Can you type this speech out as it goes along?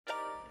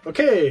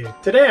Okay,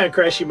 today on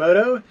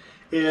Crashimoto,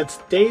 it's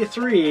day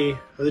 3 of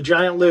the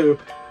GiantLoop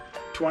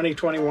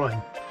 2021.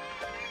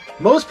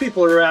 Most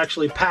people are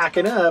actually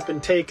packing up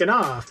and taking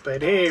off,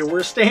 but hey,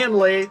 we're staying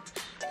late.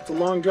 It's a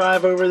long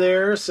drive over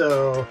there,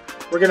 so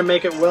we're gonna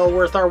make it well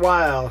worth our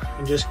while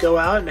and just go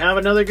out and have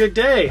another good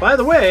day. By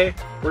the way,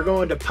 we're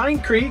going to Pine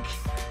Creek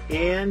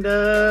and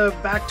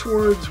back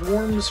towards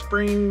Warm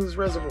Springs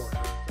Reservoir.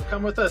 So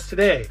come with us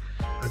today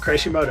on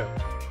Crashimoto.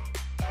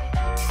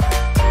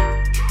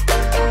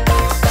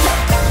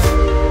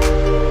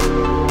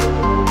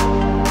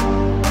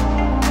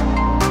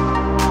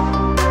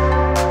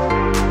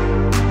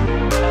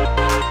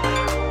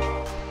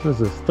 What is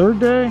this, third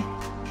day?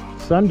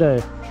 Sunday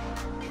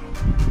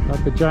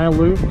at the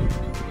GiantLoop.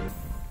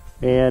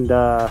 And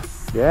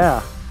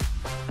yeah,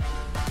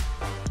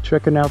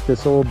 checking out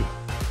this old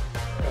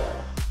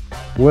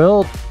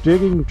well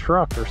digging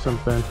truck or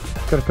something.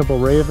 Got a couple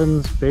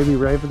ravens, baby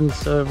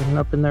ravens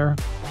up in there.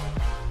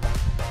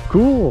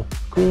 Cool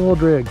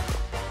old rig.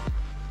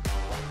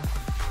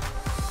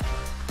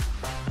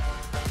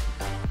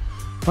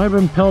 Might have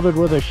been pelted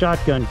with a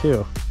shotgun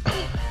too.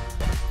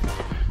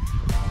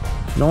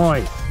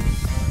 Nice.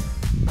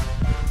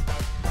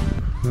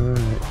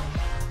 Alright.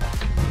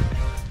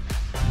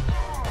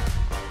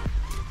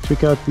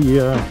 Check out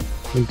the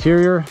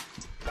interior.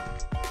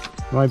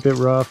 Might be a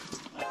bit rough.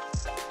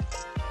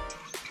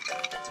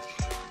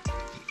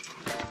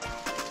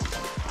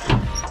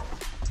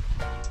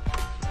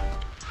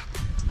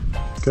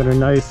 Got a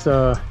nice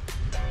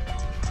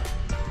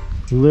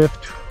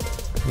lift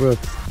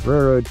with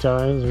railroad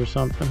ties or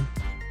something.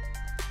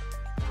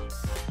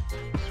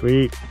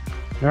 Sweet.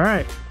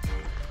 Alright.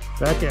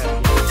 Back at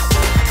it.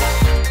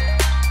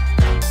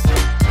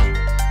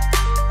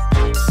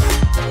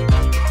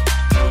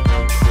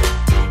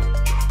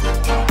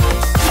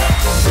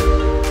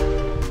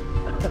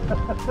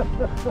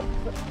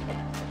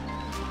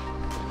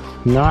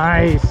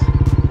 Nice.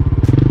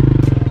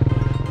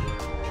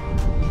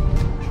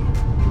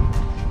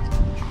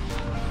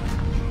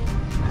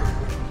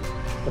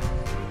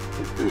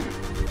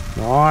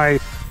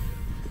 Nice.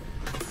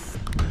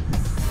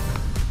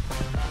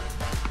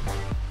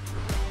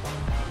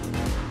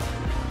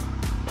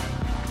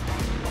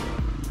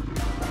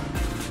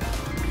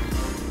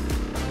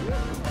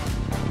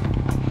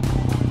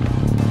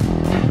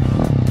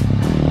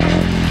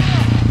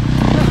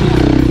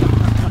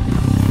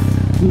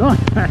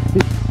 Nice.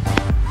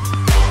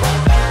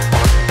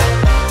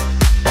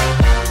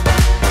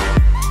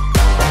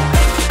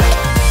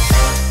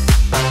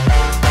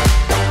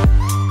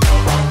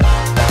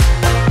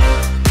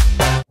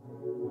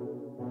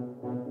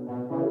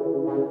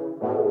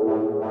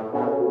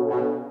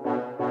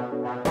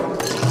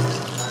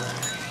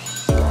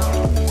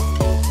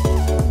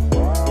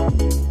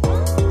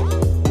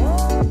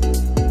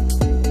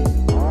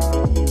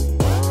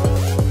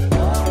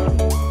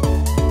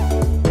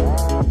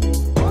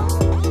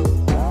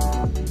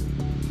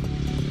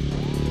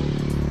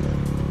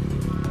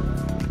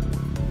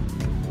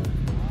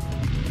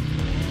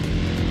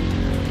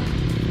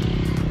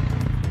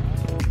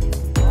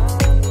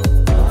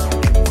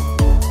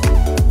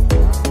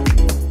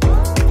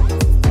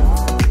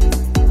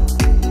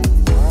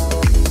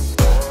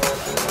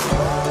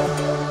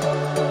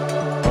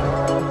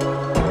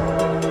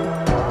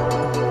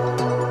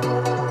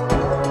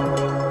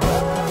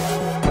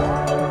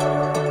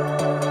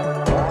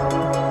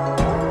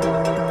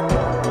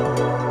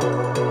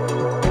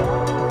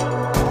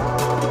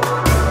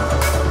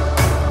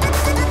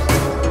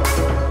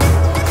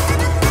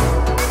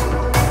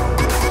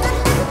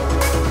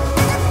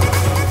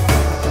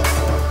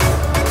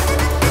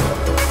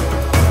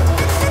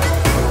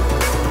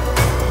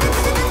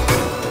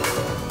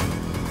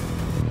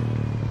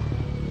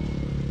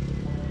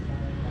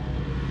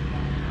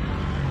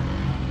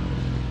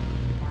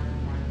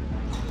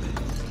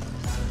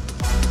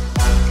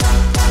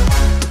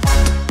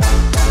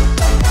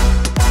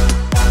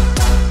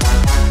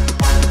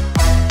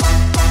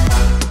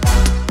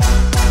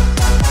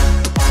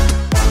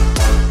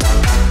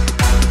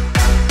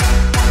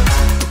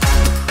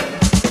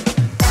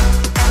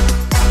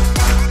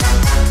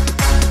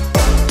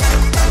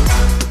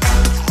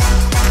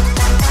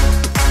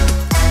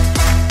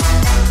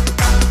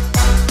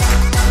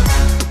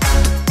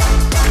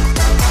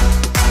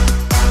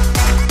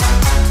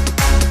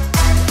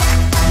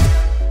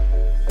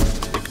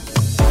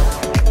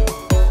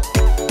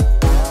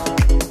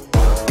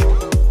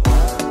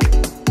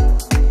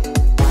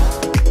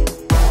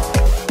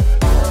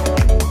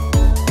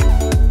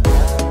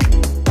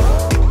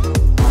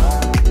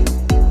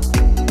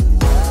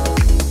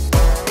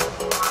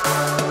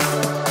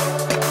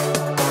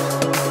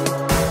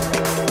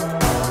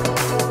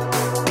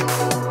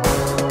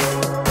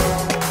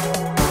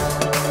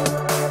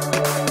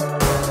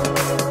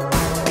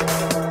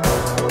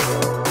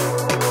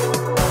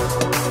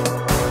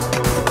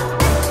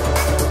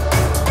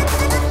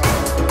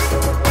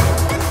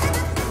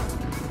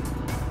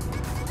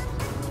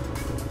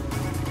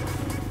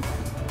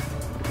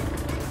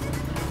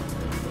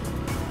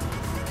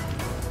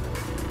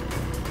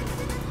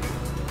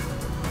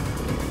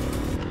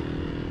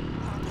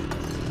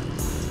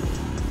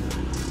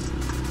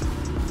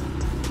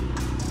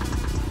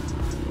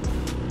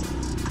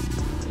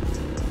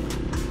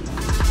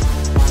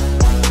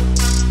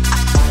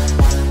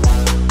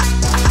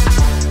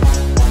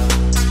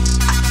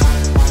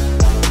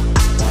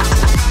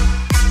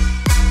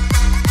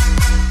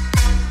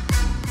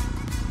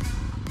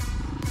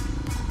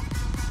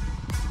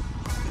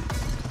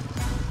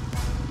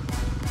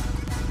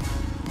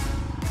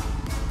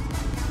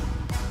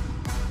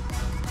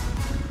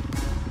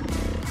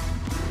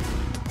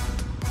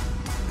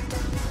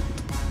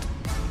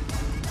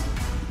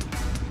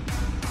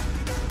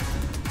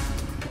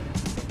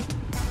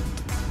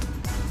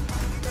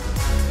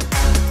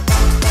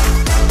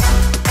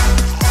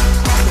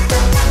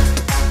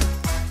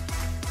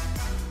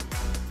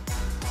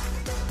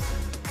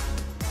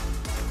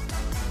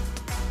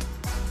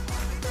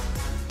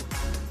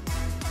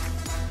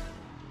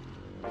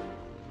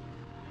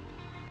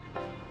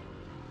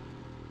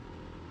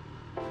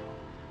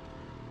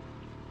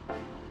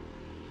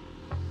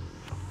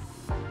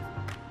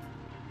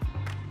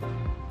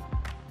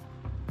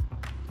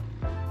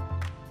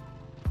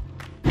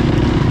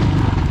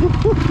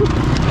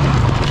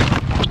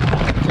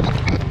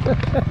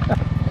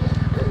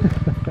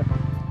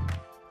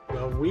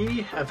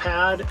 have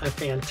had a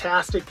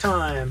fantastic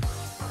time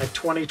at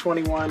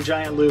 2021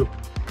 GiantLoop.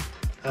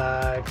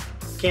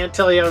 Can't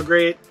tell you how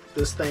great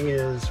this thing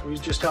is. We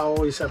just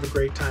always have a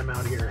great time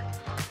out here.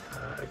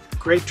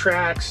 Great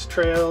tracks,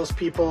 trails,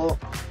 people,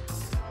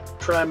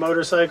 try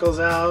motorcycles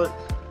out,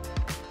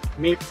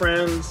 meet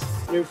friends,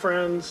 new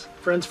friends,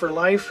 friends for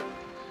life.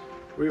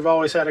 We've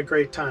always had a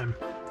great time.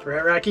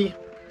 Right, Rocky?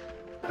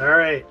 All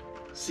right.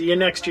 See you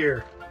next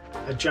year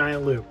at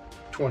GiantLoop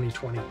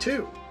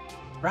 2022.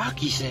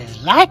 Rocky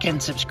says like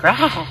and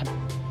subscribe.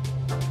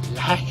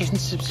 Like and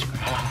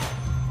subscribe.